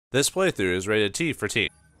This playthrough is rated T for teen.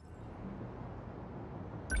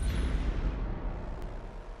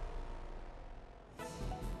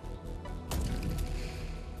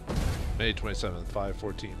 May 27th,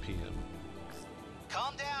 5:14 p.m.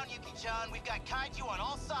 Calm down, Yuki-chan. We've got Kaiju on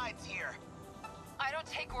all sides here. I don't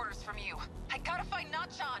take orders from you. I gotta find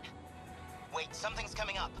Nachan. Wait, something's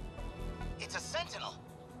coming up. It's a Sentinel.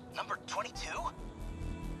 Number 22?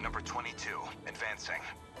 Number 22, advancing.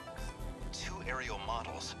 2 aerial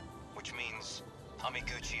models, which means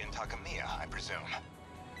Amiguchi and Takamiya, I presume.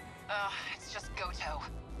 It's just Goto.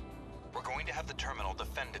 We're going to have the terminal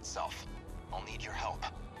defend itself. I'll need your help.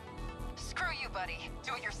 Screw you, buddy.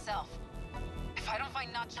 Do it yourself. If I don't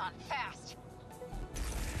find Nachan fast.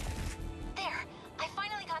 There, I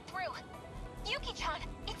finally got through. Yuki-chan,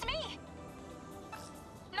 it's me!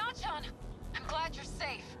 Nachan! I'm glad you're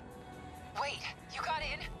safe. Wait, you got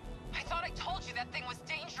in? I thought I told you that thing was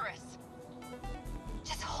dangerous.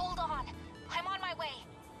 Just hold on. I'm on my way.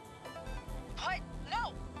 What?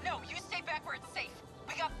 No! No, you stay back where it's safe.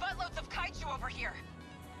 We got buttloads of Kaiju over here.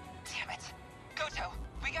 Damn it. Goto,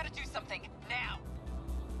 we gotta do something, now.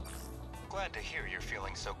 Glad to hear you're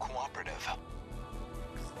feeling so cooperative.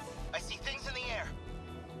 I see things in the air.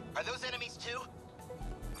 Are those enemies too?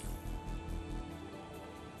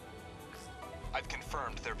 I've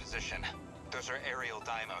confirmed their position. Those are aerial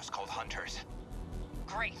dymos called Hunters.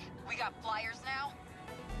 Great. We got flyers now?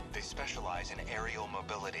 They specialize in aerial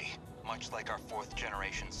mobility, much like our 4th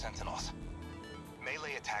generation Sentinels.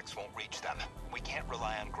 Melee attacks won't reach them. We can't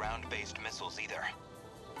rely on ground-based missiles either.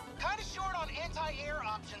 Kinda short on anti-air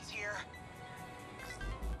options here.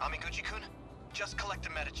 Amiguchi-kun, just collect the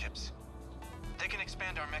metachips. They can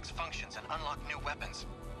expand our mech's functions and unlock new weapons.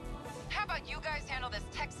 How about you guys handle this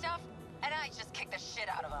tech stuff, and I just kick the shit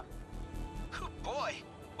out of them? Boy,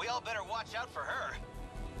 we all better watch out for her.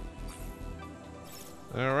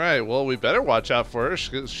 Alright, well, we better watch out for her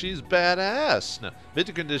because she's badass. Now,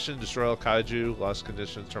 mint condition, destroy all Kaiju, lost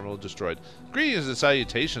condition, terminal destroyed. Greetings and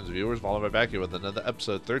salutations, viewers. Vauldemare back here with another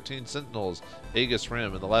episode, 13 Sentinels, Aegis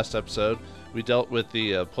Rim. In the last episode, we dealt with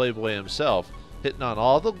the Playboy himself, hitting on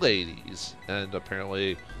all the ladies, and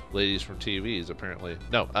apparently ladies from TVs, apparently.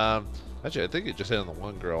 No, actually, I think he just hit on the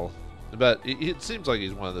one girl, but it seems like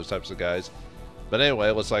he's one of those types of guys. But anyway,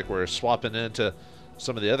 it looks like we're swapping into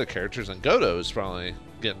some of the other characters, and Goto's finally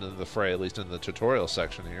getting into the fray, at least in the tutorial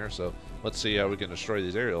section here. So let's see how we can destroy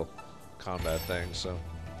these aerial combat things. So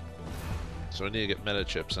we need to get meta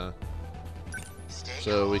chips, huh?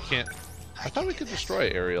 So we can't. I thought we could destroy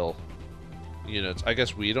aerial units. I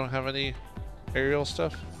guess we don't have any aerial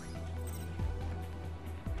stuff.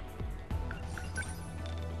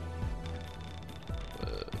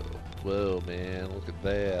 Whoa, man! Look at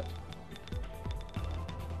that.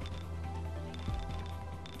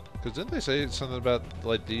 Because didn't they say something about,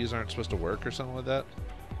 like, these aren't supposed to work or something like that?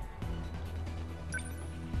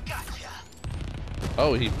 Gotcha.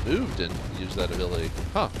 Oh, he moved and used that ability.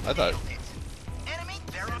 Huh, I thought... Enemy,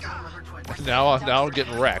 Now I'm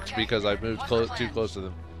getting wrecked because I moved too close to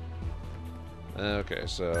them. Okay,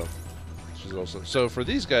 so... She's also... So for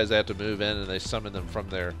these guys, they have to move in and they summon them from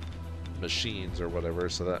their machines or whatever,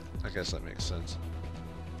 so that... I guess that makes sense.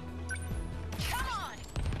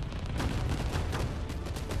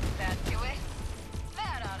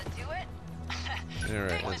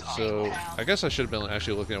 Alright, so I guess I should have been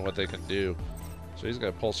actually looking at what they can do. So he's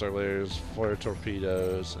got pulsar layers, flare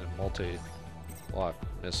torpedoes, and multi-lock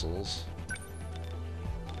missiles.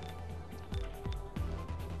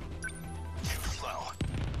 Too slow.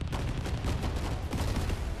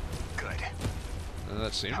 Good. And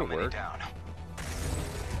that seemed How to many work. down?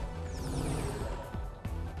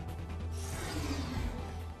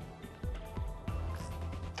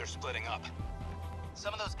 They're splitting up.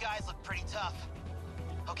 Some of those guys look pretty tough.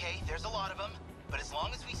 Okay, there's a lot of them, but as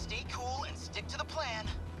long as we stay cool and stick to the plan...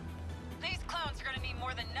 These clowns are gonna need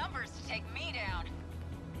more than numbers to take me down.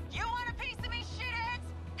 You want a piece of me, shitheads?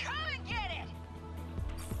 Come and get it!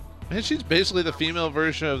 Man, she's basically the female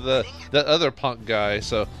version of the other punk guy,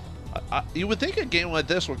 so... you would think a game like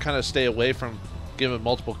this would kind of stay away from giving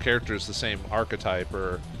multiple characters the same archetype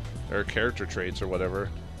or character traits or whatever.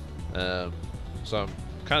 So I'm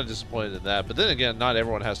kind of disappointed in that. But then again, not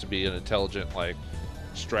everyone has to be an intelligent, like,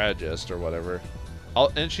 strategist or whatever.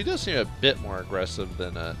 And she does seem a bit more aggressive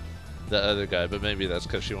than the other guy, but maybe that's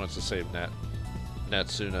because she wants to save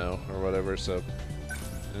Natsuno or whatever. So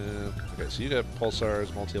okay, so you got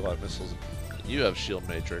pulsars, multi-lot missiles. You have shield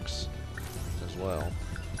matrix as well.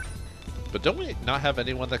 But don't we not have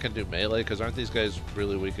anyone that can do melee? Because aren't these guys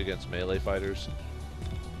really weak against melee fighters?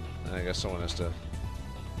 And I guess someone has to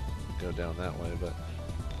go down that way, but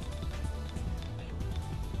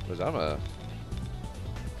Because I'm a...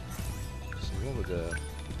 See, what would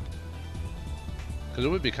because it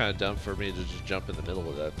would be kind of dumb for me to just jump in the middle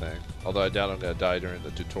of that thing. Although I doubt I'm going to die during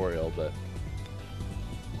the tutorial, but...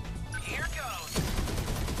 Here goes.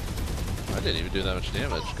 I didn't even do that much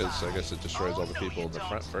damage, because I guess it destroys all the people in the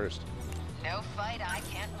front first. No fight I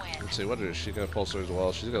can't win. Let's see, what is she got? Pulsar as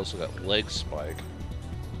well. She's also got leg spike.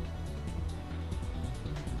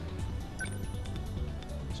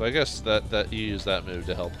 So I guess that you use that move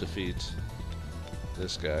to help defeat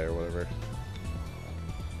this guy or whatever.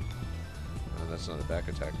 And that's not a back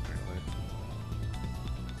attack apparently.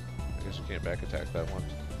 I guess you can't back attack that one.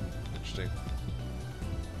 Interesting.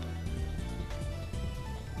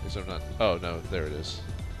 Is there not? Oh no, there it is.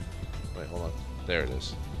 Wait, hold on. There it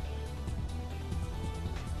is.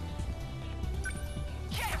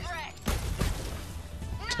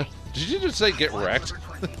 Did you just say get wrecked?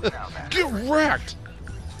 Get wrecked!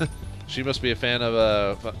 She must be a fan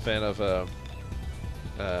of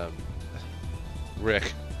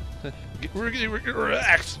Rick. Get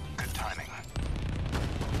wrecked! Good timing.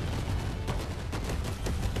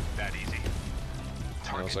 That easy.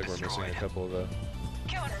 Looks like we're missing a couple of the...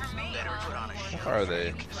 Going for me, How far are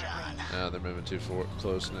they? No, they're moving too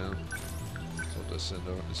close now. So we'll just send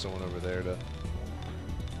someone over there to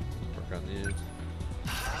work on you.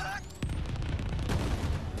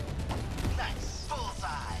 Nice. Bullseye.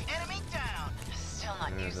 Enemy down. Still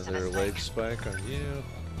not And used to another this leg thing. spike on you.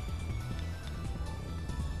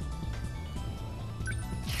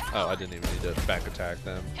 Oh, I didn't even need to back attack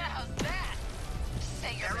them. How's that?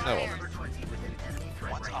 Say your Oh, well. prayers.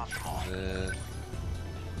 What's optimal? And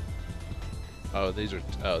oh, these are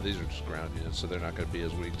just ground units, so they're not going to be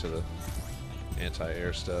as weak to the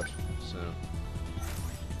anti-air stuff. So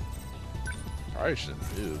probably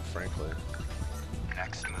shouldn't move, frankly.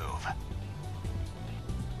 Next move.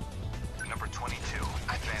 Number 22.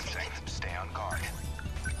 Advancing. Stay on guard.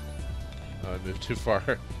 Oh, I moved too far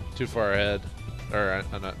ahead, or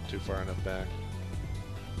I'm not too far enough back.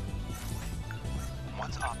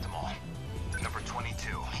 What's optimal? Number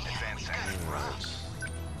 22. Advancing. Alright.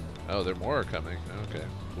 Oh, there are more coming. Okay,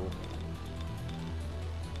 cool.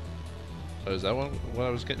 Oh, is that one? What I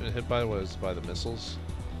was getting hit by was by the missiles.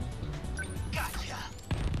 Gotcha.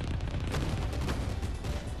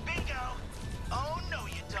 Bingo. Oh no,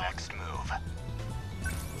 you don't. Next move.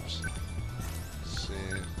 Oops. Let's see.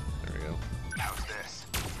 There we go. How's this?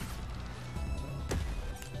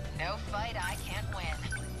 No fight I can't win.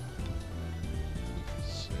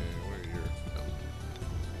 Let's see. Where are your? Oh.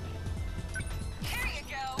 Here you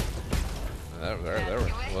go. There.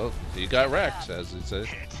 Well, he got wrecked, as it said.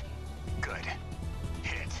 Hit. Good.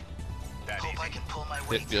 Hit. That Hope I easy. can pull my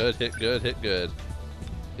weight. Hit good, hit good, hit good.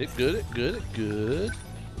 Hit good, hit good, hit good.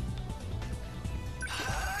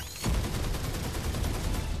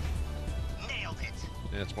 Nailed it.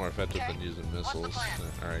 Yeah, it's more effective Okay. than using What's the missiles.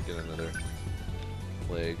 plan? Alright, get another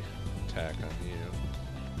leg attack on you.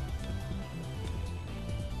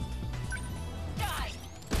 Die.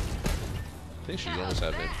 I think she's almost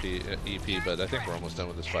have EP, but I think we're almost done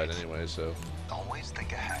with this fight anyway, so Always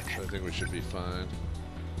think ahead. I think we should be fine.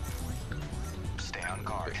 Stay on A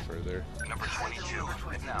guard. bit further. Number 22.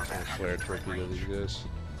 Now then. Flare torpedo these guys.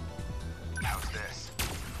 How's this?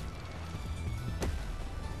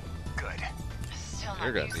 Good. Still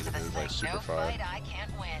You're not gonna used need to to this move by thing. super No far. fight I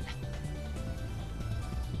can't win.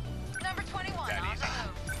 Number 21 That on easy. the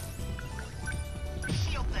move.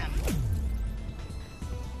 Shield them.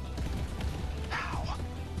 Ow.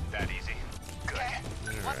 That easy. Good. Okay.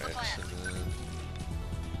 What's the Alright, plan? and then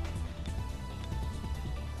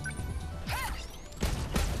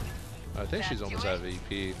I think she's almost out of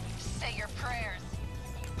EP. Say your prayers.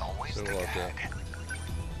 Always So think we'll have ahead.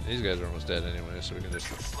 These guys are almost dead anyway, so we can just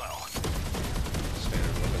Slow.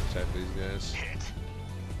 standard weapon attack these guys. Hit.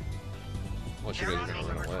 Unless you guys are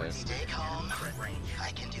gonna run away. Stay calm.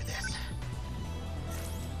 I can do this.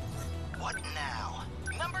 What now?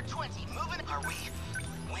 Number 20. Moving. Are we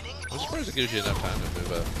winning? I'm surprised it gives you enough time to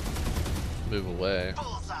move away.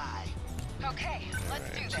 Bullseye. Okay, let's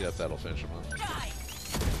do Alright, this. see if that'll finish him off. Die.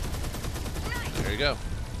 Nice. There you go.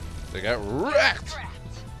 They got wrecked!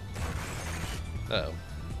 Trapped. Uh oh.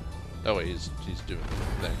 Oh wait, he's doing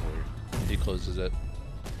the thing where he closes it.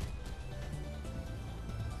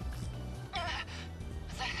 The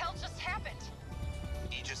hell just happened?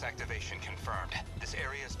 Aegis activation confirmed. This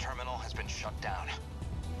area's terminal has been shut down.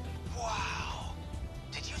 Wow.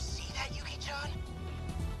 Did you see that, Yuki-chan?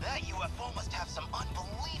 That UFO must have some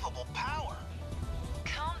unbelievable power.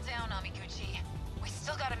 Calm down, Amiguchi. We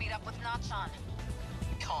still gotta meet up with Nachan.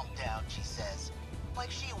 Calm down, she says. Like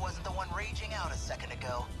she wasn't the one raging out a second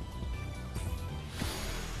ago.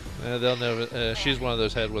 They'll never. She's one of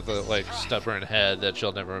those head with a like stubborn head that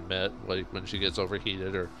she'll never admit, like when she gets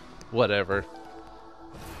overheated or whatever.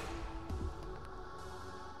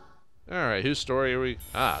 All right, whose story are we?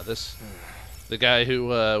 Ah, this, the guy who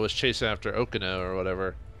was chasing after Okino or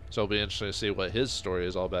whatever. So it'll be interesting to see what his story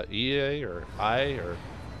is all about. EA or I or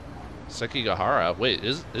Sekigahara. Wait,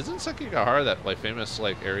 isn't Sekigahara that like famous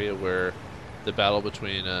like area where the battle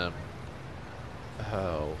between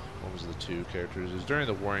what was the two characters? It was during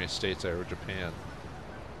the Warring States era of Japan.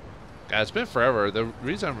 God, it's been forever. The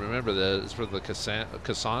reason I remember that is for the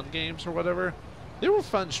Kasan games or whatever. They were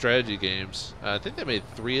fun strategy games. I think they made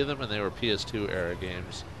 3 of them, and they were PS2 era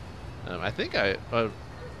games. I think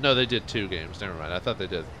no, they did 2 games. Never mind. I thought they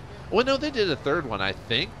did. Well, no, they did a 3rd one, I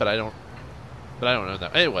think, but I don't know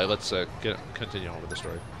that. Anyway, let's continue on with the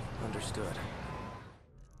story. Understood.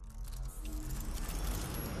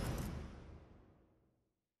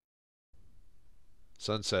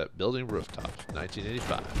 Sunset Building Rooftop,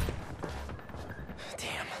 1985.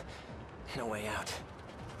 Damn. No way out.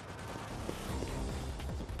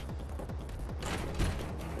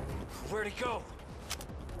 Where'd he go?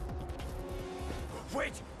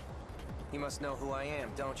 Wait! You must know who I am,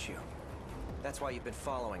 don't you? That's why you've been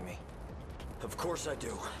following me. Of course I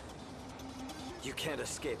do. You can't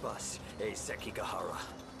escape us, Sekigahara.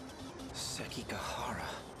 Sekigahara?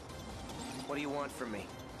 What do you want from me?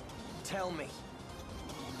 Tell me.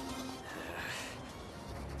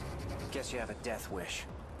 Guess you have a death wish.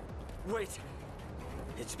 Wait!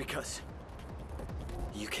 It's because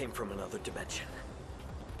you came from another dimension.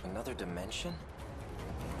 Another dimension?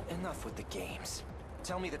 Enough with the games.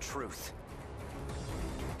 Tell me the truth.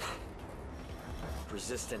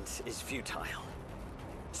 Resistance is futile.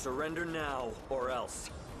 Surrender now, or else.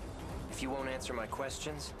 If you won't answer my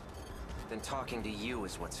questions, then talking to you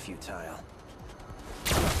is what's futile.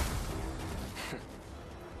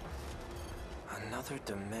 Another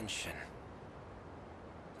dimension.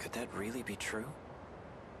 Could that really be true?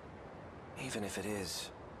 Even if it is,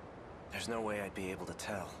 there's no way I'd be able to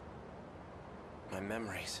tell. My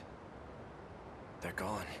memories, they're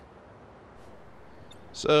gone.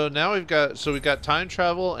 So now we've got time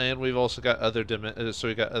travel, and we've also got other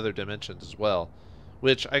dimensions as well,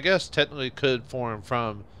 which I guess technically could form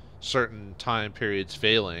from certain time periods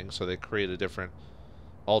failing, so they create a different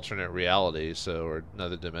alternate reality, or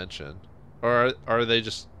another dimension. Or are they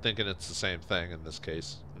just thinking it's the same thing in this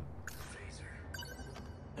case?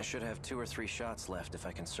 I should have 2 or 3 shots left if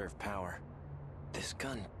I conserve power. This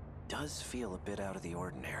gun does feel a bit out of the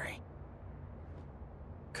ordinary.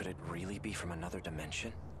 Could it really be from another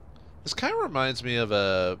dimension? This kind of reminds me of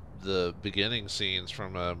the beginning scenes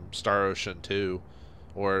from Star Ocean 2,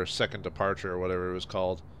 or Second Departure, or whatever it was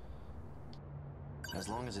called. As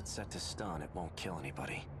long as it's set to stun, it won't kill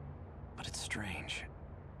anybody. But it's strange.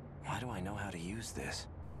 Why do I know how to use this?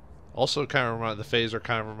 Also, the phaser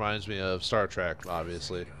kind of reminds me of Star Trek,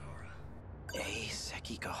 obviously.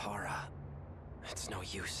 Sekigahara. It's no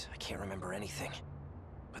use. I can't remember anything.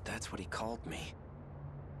 But that's what he called me.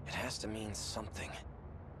 It has to mean something.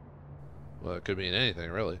 Well, it could mean anything,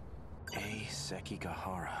 really.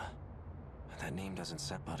 Sekigahara. That name doesn't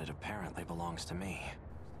sound, but it apparently belongs to me.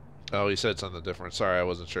 Oh, he said something different. Sorry, I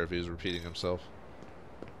wasn't sure if he was repeating himself.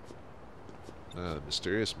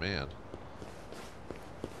 Mysterious man.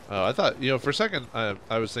 Oh, I thought, for a second,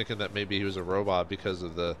 I was thinking that maybe he was a robot because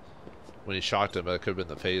of when he shocked him, but it could have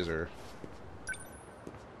been the phaser.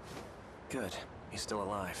 Good. He's still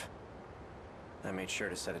alive. I made sure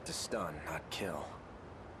to set it to stun, not kill.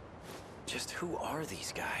 Just who are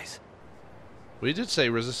these guys? We did say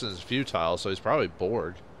resistance is futile, so he's probably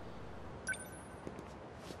Borg.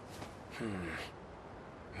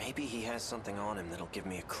 Maybe he has something on him that'll give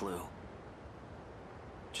me a clue.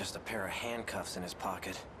 Just a pair of handcuffs in his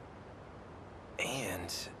pocket.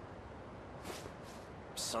 And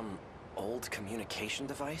some old communication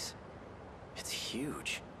device? It's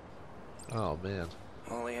huge. Oh, man.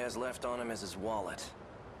 All he has left on him is his wallet.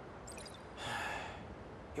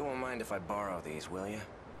 You won't mind if I borrow these, will you?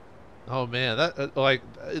 Oh, man.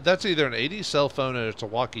 That's either an 80s cell phone or it's a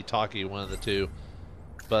walkie-talkie, one of the two.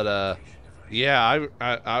 But, yeah,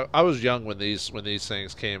 I was young when these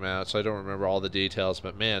things came out, so I don't remember all the details.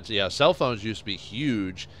 But, man, yeah, cell phones used to be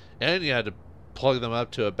huge, and you had to plug them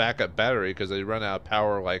up to a backup battery because they run out of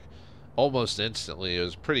power, like, almost instantly. It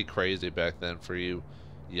was pretty crazy back then for you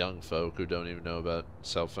young folk who don't even know about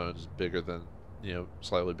cell phones bigger than,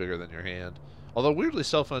 slightly bigger than your hand. Although, weirdly,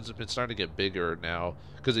 cell phones have been starting to get bigger now,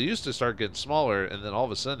 because they used to start getting smaller, and then all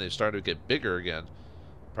of a sudden they started to get bigger again.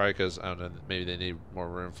 Probably because, I don't know, maybe they need more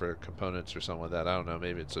room for components or something like that. I don't know,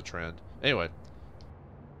 maybe it's a trend. Anyway.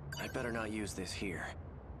 I'd better not use this here.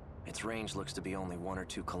 Its range looks to be only 1 or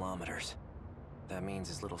 2 kilometers. That means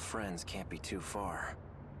his little friends can't be too far.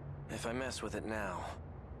 If I mess with it now,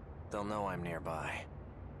 they'll know I'm nearby.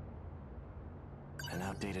 An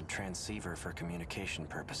outdated transceiver for communication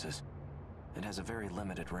purposes. It has a very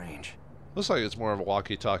limited range. Looks like it's more of a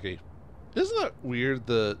walkie-talkie. Isn't that weird?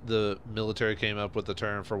 The military came up with the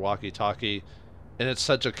term for walkie-talkie, and it's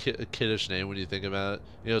such a kiddish name when you think about it.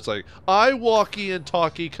 You know, it's like, I walkie and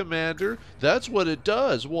talkie, Commander. That's what it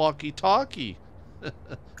does, walkie-talkie.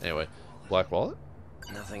 Anyway, black wallet?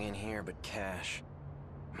 Nothing in here but cash.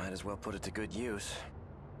 Might as well put it to good use.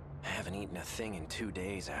 I haven't eaten a thing in 2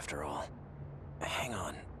 days after all. Hang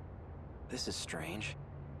on. This is strange.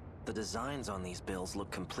 The designs on these bills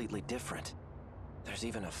look completely different. There's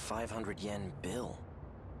even a 500 yen bill.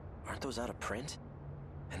 Aren't those out of print?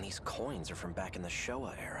 And these coins are from back in the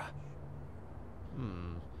Showa era.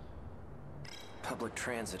 Public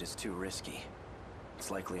transit is too risky.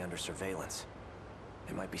 It's likely under surveillance.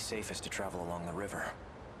 It might be safest to travel along the river.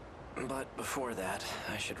 But before that,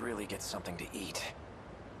 I should really get something to eat.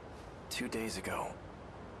 2 days ago,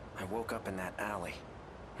 I woke up in that alley.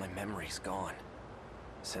 My memory's gone.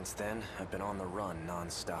 Since then, I've been on the run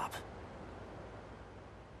non-stop.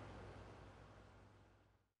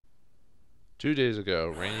 2 days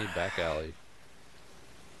ago, rainy back alley.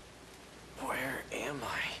 Where am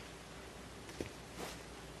I?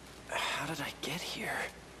 How did I get here?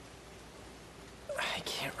 I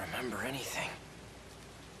can't remember anything.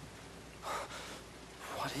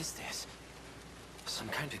 What is this? Some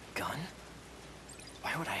kind of gun?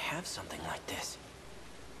 Why would I have something like this?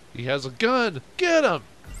 He has a gun! Get him!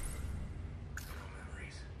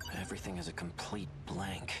 Everything is a complete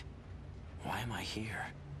blank. Why am I here?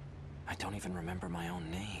 I don't even remember my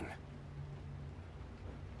own name.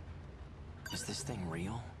 Is this thing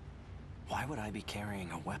real? Why would I be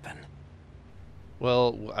carrying a weapon?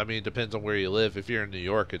 Well, I mean, it depends on where you live. If you're in New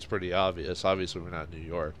York, it's pretty obvious. Obviously, we're not in New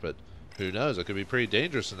York, but who knows? It could be pretty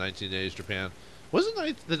dangerous in 1980s Japan. Wasn't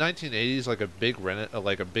the 1980s like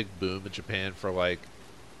a big boom in Japan for like?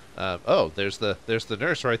 Oh, there's the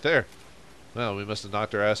nurse right there. Well, we must have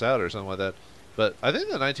knocked her ass out or something like that. But I think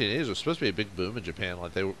the 1980s was supposed to be a big boom in Japan.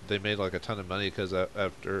 Like they made like a ton of money because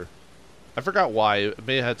after, I forgot why. It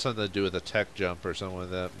may have had something to do with a tech jump or something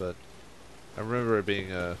like that. But I remember it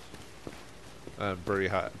being a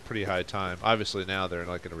pretty high time. Obviously now they're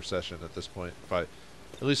like in a recession at this point.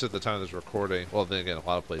 At least at the time of this recording. Well, then again, a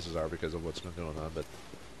lot of places are because of what's been going on.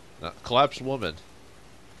 But collapsed woman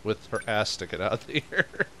with her ass sticking out the air.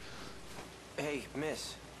 Hey,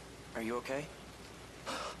 miss. Are you okay?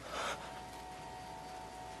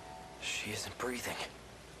 She isn't breathing.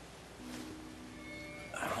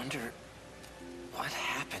 I wonder what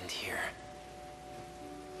happened here.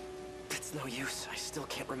 It's no use. I still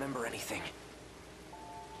can't remember anything.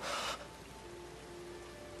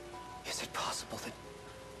 Is it possible that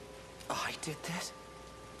I did this?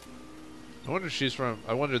 I wonder if she's from.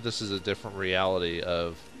 I wonder if this is a different reality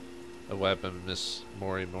of a weapon, Miss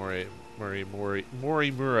Morimura.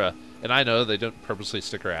 And I know they don't purposely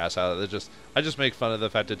stick her ass out. I just make fun of the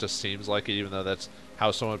fact it just seems like it, even though that's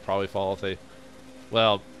how someone would probably fall if they.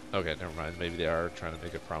 Well, okay, never mind. Maybe they are trying to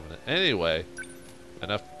make it prominent. Anyway,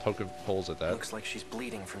 enough poking holes at that. Looks like she's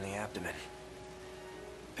bleeding from the abdomen.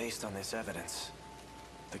 Based on this evidence,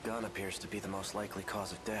 the gun appears to be the most likely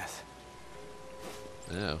cause of death.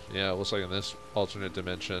 Yeah. It looks like in this alternate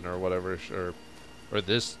dimension or whatever, or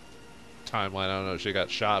this timeline, I don't know. She got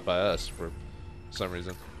shot by us for some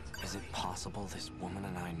reason. Is it possible this woman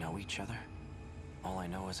and I know each other? All I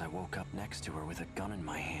know is I woke up next to her with a gun in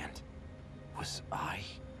my hand. Was I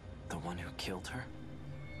the one who killed her?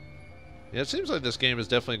 Yeah, it seems like this game is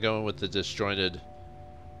definitely going with the disjointed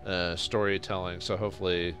storytelling. So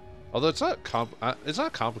hopefully, although it's not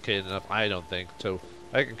complicated enough, I don't think. So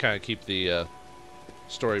I can kind of keep the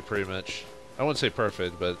story pretty much. I wouldn't say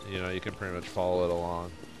perfect, but you know, you can pretty much follow it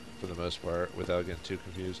along for the most part without getting too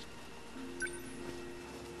confused.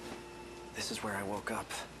 This is where I woke up.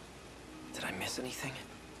 Did I miss anything?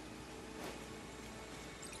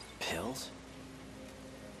 Pills?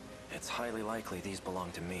 It's highly likely these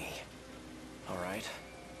belong to me. Alright.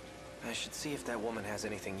 I should see if that woman has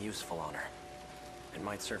anything useful on her. It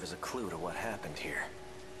might serve as a clue to what happened here.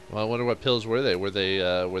 Well, I wonder what pills were they? Were they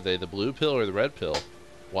the blue pill or the red pill?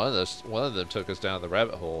 One of them took us down the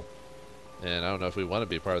rabbit hole. And I don't know if we want to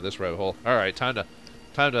be part of this rabbit hole. Alright, time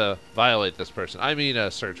to violate this person. I mean,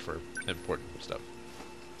 search for important stuff.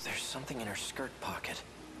 There's something in her skirt pocket.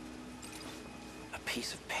 A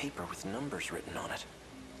piece of paper with numbers written on it.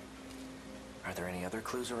 Are there any other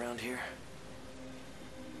clues around here?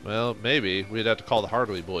 Well, maybe. We'd have to call the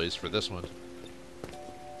Hardley boys for this one.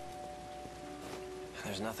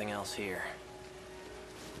 There's nothing else here.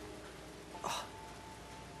 Oh,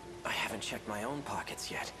 I haven't checked my own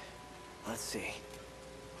pockets yet. Let's see.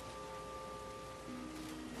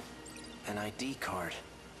 An ID card.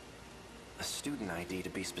 A student ID to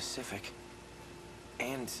be specific.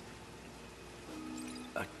 And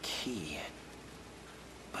a key.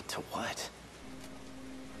 But to what?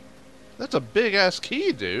 That's a big-ass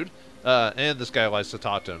key, dude. And this guy likes to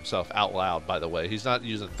talk to himself out loud, by the way. He's not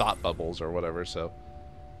using thought bubbles or whatever, so...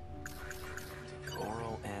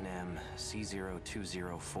 Oral NM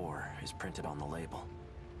C0204 is printed on the label.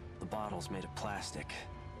 The bottle's made of plastic.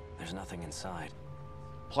 There's nothing inside.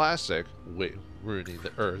 Plastic? Wait, ruining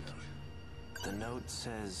the earth. The note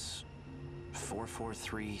says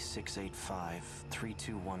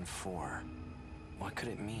 443-685-3214. What could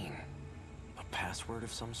it mean? A password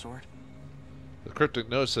of some sort? The cryptic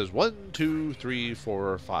note says 1, 2, 3,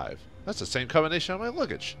 4, 5. That's the same combination on my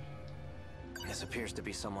luggage. This appears to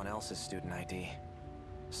be someone else's student ID.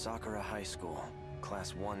 Sakura High School,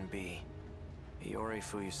 Class 1B. Iori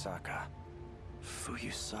Fuyusaka.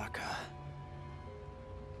 Fuyusaka.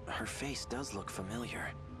 Her face does look familiar,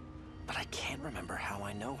 but I can't remember how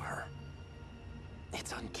I know her.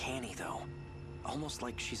 It's uncanny, though. Almost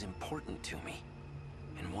like she's important to me,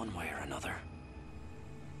 in one way or another.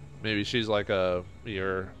 Maybe she's like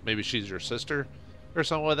maybe she's your sister or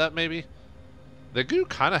something like that, maybe? They do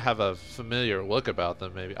kind of have a familiar look about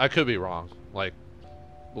them, maybe. I could be wrong. Like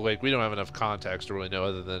we don't have enough context to really know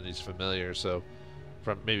other than he's familiar, so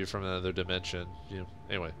maybe from another dimension. You know,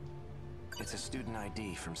 anyway. It's a student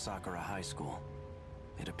ID from Sakura High School.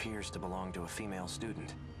 It appears to belong to a female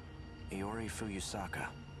student. Iori Fuyusaka,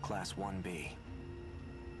 Class 1B.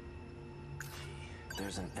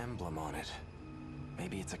 There's an emblem on it.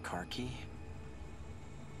 Maybe it's a car key?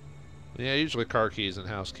 Yeah, usually car keys and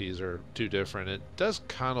house keys are two different. It does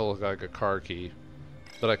kind of look like a car key,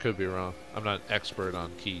 but I could be wrong. I'm not an expert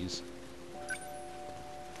on keys.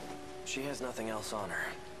 She has nothing else on her.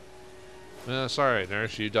 Sorry,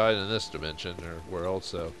 nurse. You died in this dimension or world,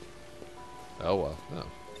 so... Oh, well.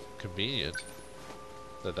 Oh, convenient.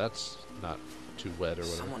 That's not too wet or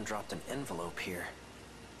whatever. Someone dropped an envelope here.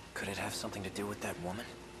 Could it have something to do with that woman?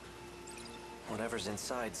 Whatever's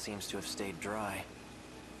inside seems to have stayed dry.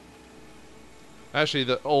 Actually,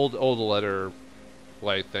 the old letter,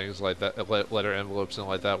 like things like that, letter envelopes and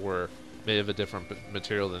like that were made of a different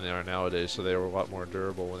material than they are nowadays, so they were a lot more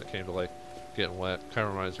durable when it came to like getting wet. Kind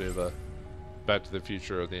of reminds me of Back to the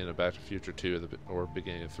Future, or the end of Back to the Future 2, or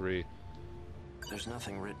beginning of 3. There's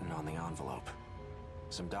nothing written on the envelope.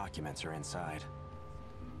 Some documents are inside.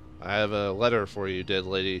 I have a letter for you, dead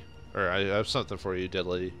lady. Or I have something for you, dead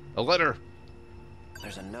lady. A letter!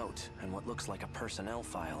 There's a note and what looks like a personnel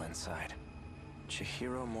file inside.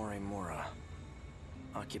 Chihiro Morimura.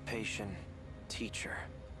 Occupation, teacher.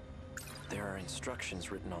 There are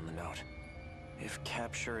instructions written on the note. If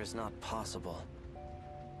capture is not possible,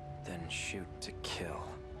 then shoot to kill.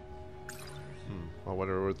 I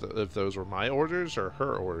wonder if those were my orders or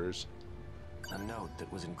her orders. A note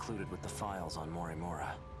that was included with the files on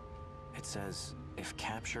Morimura. It says, if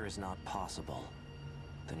capture is not possible,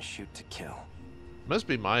 then shoot to kill. Must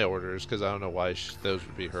be my orders, because I don't know why those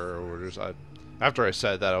would be her orders. After I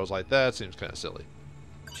said that, I was like, that seems kind of silly.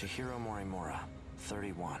 Chihiro Morimura,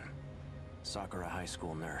 31. Sakura High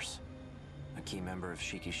School nurse. A key member of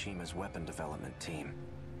Shikishima's weapon development team.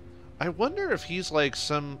 I wonder if he's like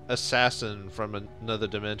some assassin from another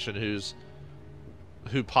dimension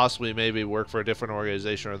who possibly maybe worked for a different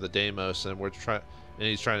organization or the Deimos, and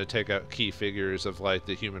he's trying to take out key figures of like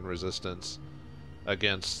the human resistance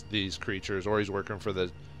against these creatures, or he's working for the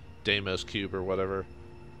Deimos Cube or whatever.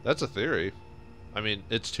 That's a theory. I mean,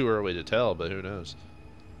 it's too early to tell, but who knows?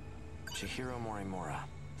 Chihiro Morimura,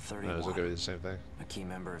 31. Is it gonna be the same thing? A key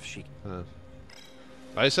member of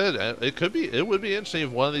I said it would be interesting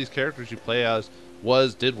if one of these characters you play as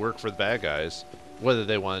did work for the bad guys, whether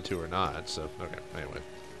they wanted to or not. So okay, anyway.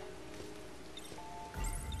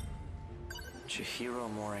 Chihiro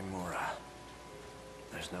Morimura.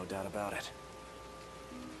 There's no doubt about it.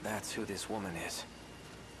 That's who this woman is.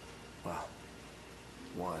 Well,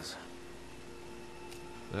 was.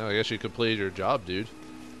 Well, I guess you completed your job, dude.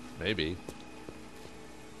 Maybe.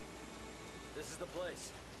 This is the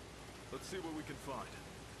place. Let's see what we can find.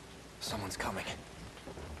 Someone's coming.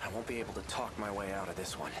 I won't be able to talk my way out of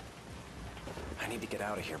this one. I need to get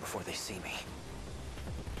out of here before they see me.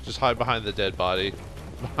 Just hide behind the dead body.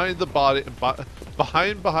 Behind the body,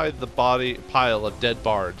 behind the body pile of dead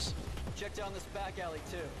bards. Check down this back alley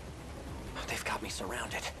too. They've got me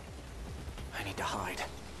surrounded. I need to hide.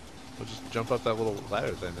 We'll just jump up that little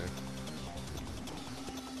ladder thing there.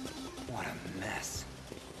 What a mess.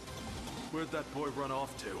 Where'd that boy run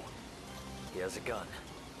off to? He has a gun.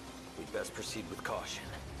 We'd best proceed with caution.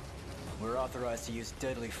 We're authorized to use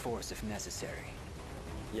deadly force if necessary.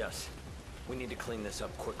 Yes. We need to clean this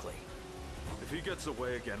up quickly. If he gets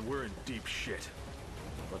away again, we're in deep shit.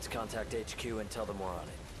 Let's contact HQ and tell them we're on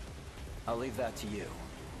it. I'll leave that to you.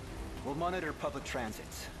 We'll monitor public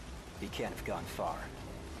transits. He can't have gone far.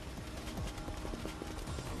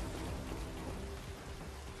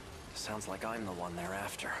 Sounds like I'm the one they're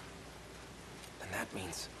after. And that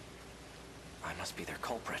means I must be their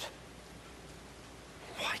culprit.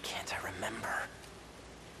 Why can't I remember?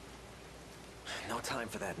 No time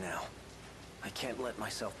for that now. I can't let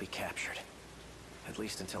myself be captured. At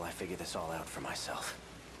least until I figure this all out for myself.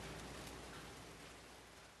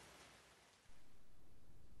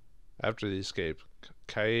 After the escape,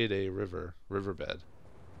 Kaide riverbed.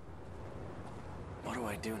 What do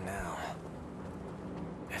I do now?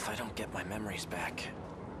 If I don't get my memories back,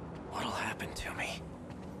 what'll happen to me?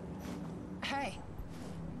 Hey.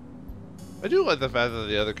 I do like the fact that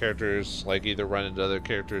the other characters like either run into other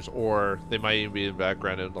characters or they might even be in the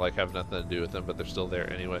background and like have nothing to do with them, but they're still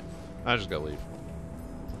there anyway. I'm just gonna leave.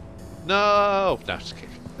 No, I'm just kidding.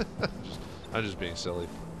 I'm just being silly.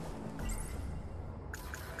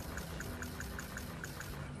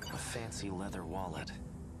 A fancy leather wallet.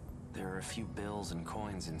 There are a few bills and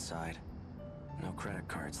coins inside. No credit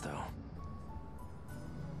cards though.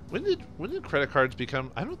 When did credit cards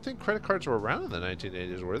become? I don't think credit cards were around in the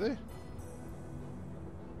 1980s, were they?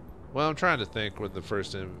 Well, I'm trying to think when the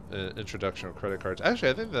first introduction of credit cards.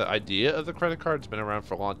 Actually, I think the idea of the credit card's been around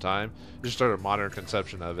for a long time. Just sort of modern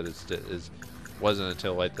conception of it wasn't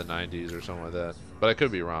until like the 90s or something like that. But I could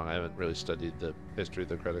be wrong. I haven't really studied the history of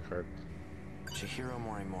the credit card. Chihiro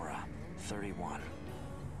Morimura, 31.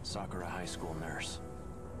 Sakura High School nurse.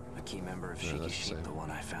 A key member of Shiki, the one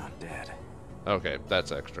I found dead. Okay,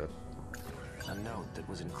 that's extra. A note that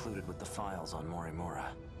was included with the files on Morimura.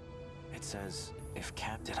 It says, if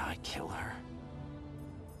did I kill her?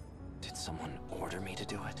 Did someone order me to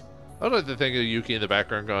do it? I would like to think of Yuki in the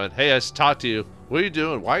background going, hey, I talked to you. What are you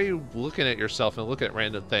doing? Why are you looking at yourself and looking at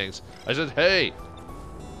random things? I said, hey.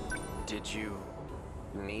 Did you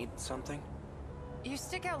need something? You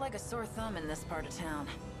stick out like a sore thumb in this part of town.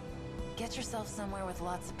 Get yourself somewhere with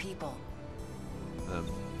lots of people.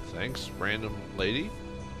 Thanks, random lady.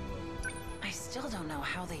 I still don't know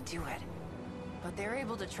how they do it, but they're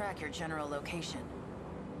able to track your general location.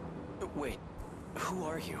 Wait, who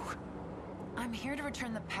are you? I'm here to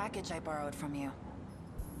return the package I borrowed from you.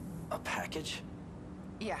 A package?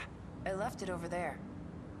 Yeah, I left it over there.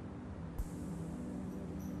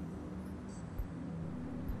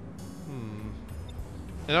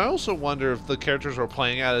 And I also wonder if the characters we're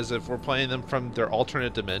playing at is if we're playing them from their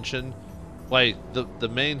alternate dimension. Like, the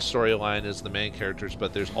main storyline is the main characters,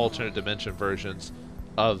 but there's alternate dimension versions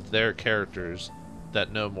of their characters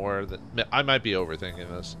that know more than... I might be overthinking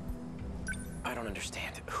this. I don't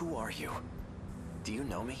understand. Who are you? Do you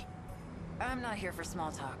know me? I'm not here for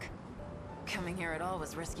small talk. Coming here at all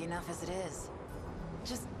was risky enough as it is.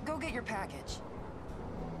 Just go get your package.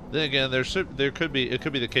 Then again, it could be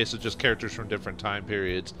the case of just characters from different time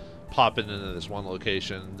periods popping into this one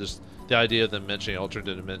location. Just the idea of them mentioning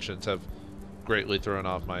alternate dimensions have greatly thrown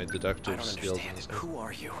off my deductive skills. I don't understand. Who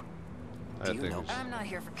are you? Do you know? I'm not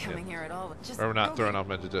here for coming here at all. Just or not throwing off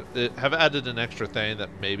my have added an extra thing that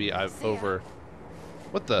maybe I've over.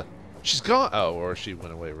 What the? She's gone. Oh, or she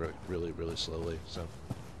went away really, really slowly. So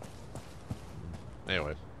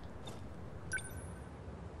anyway.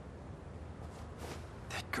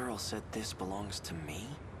 That girl said this belongs to me?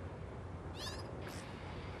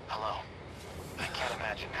 Hello. I can't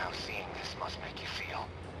imagine how seeing this must make you feel.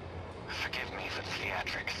 Forgive me for the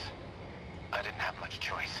theatrics. I didn't have much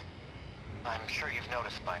choice. I'm sure you've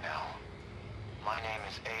noticed by now. My name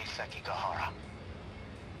is Sekigahara.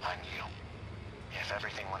 I'm you. If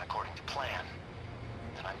everything went according to plan,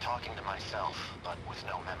 then I'm talking to myself, but with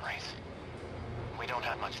no memories. We don't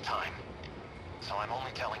have much time, so I'm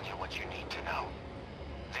only telling you what you need to know.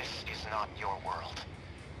 This is not your world.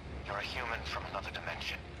 You're a human from another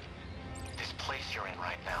dimension. This place you're in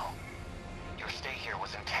right now, your stay here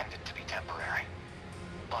was intended to be temporary.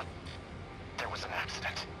 But there was an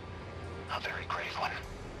accident. A very grave one.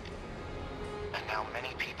 And now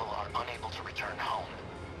many people are unable to return home.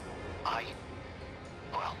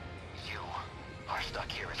 Well, you are stuck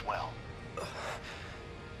here as well.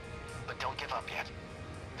 But don't give up yet.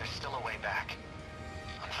 There's still a way back.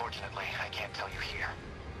 Unfortunately, I can't tell you here.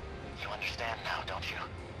 You understand now, don't you?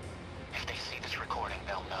 If they see this recording,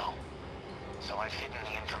 they'll know. So I've hidden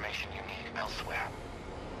the information you need elsewhere.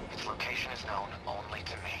 Its location is known only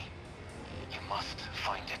to me. You must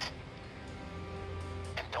find it.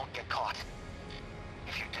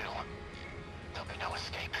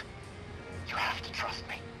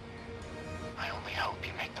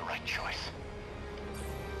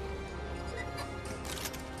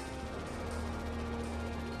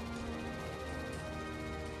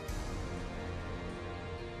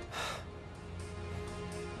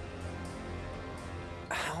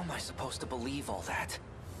 am I supposed to believe all that?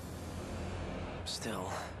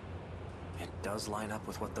 Still, it does line up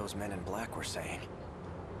with what those men in black were saying.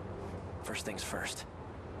 First things first,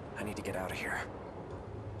 I need to get out of here.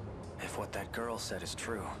 If what that girl said is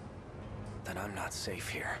true, then I'm not safe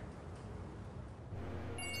here.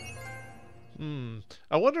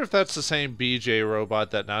 I wonder if that's the same BJ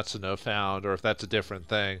robot that Natsuno found, or if that's a different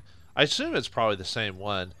thing. I assume it's probably the same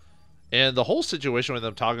one. And the whole situation with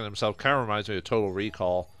them talking to themselves kind of reminds me of Total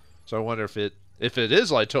Recall. So I wonder if it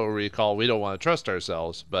is like Total Recall, we don't want to trust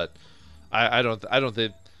ourselves. But I don't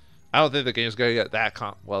think the game's gonna get that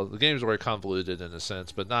well. The game's very convoluted in a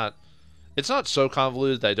sense, but not. It's not so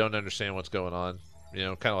convoluted that I don't understand what's going on. You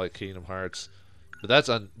know, kind of like Kingdom Hearts. But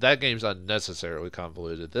that game's unnecessarily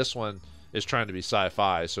convoluted. This one is trying to be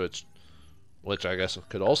sci-fi, so which I guess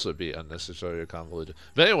could also be unnecessarily convoluted.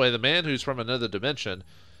 But anyway, the man who's from another dimension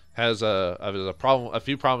has a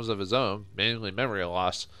few problems of his own, mainly memory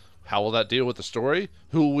loss. How will that deal with the story?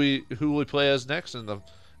 Who will we play as next in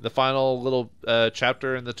the final little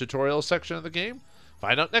chapter in the tutorial section of the game?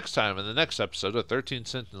 Find out next time in the next episode of 13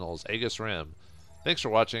 Sentinels, Aegis Rim. Thanks for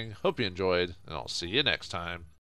watching, hope you enjoyed, and I'll see you next time.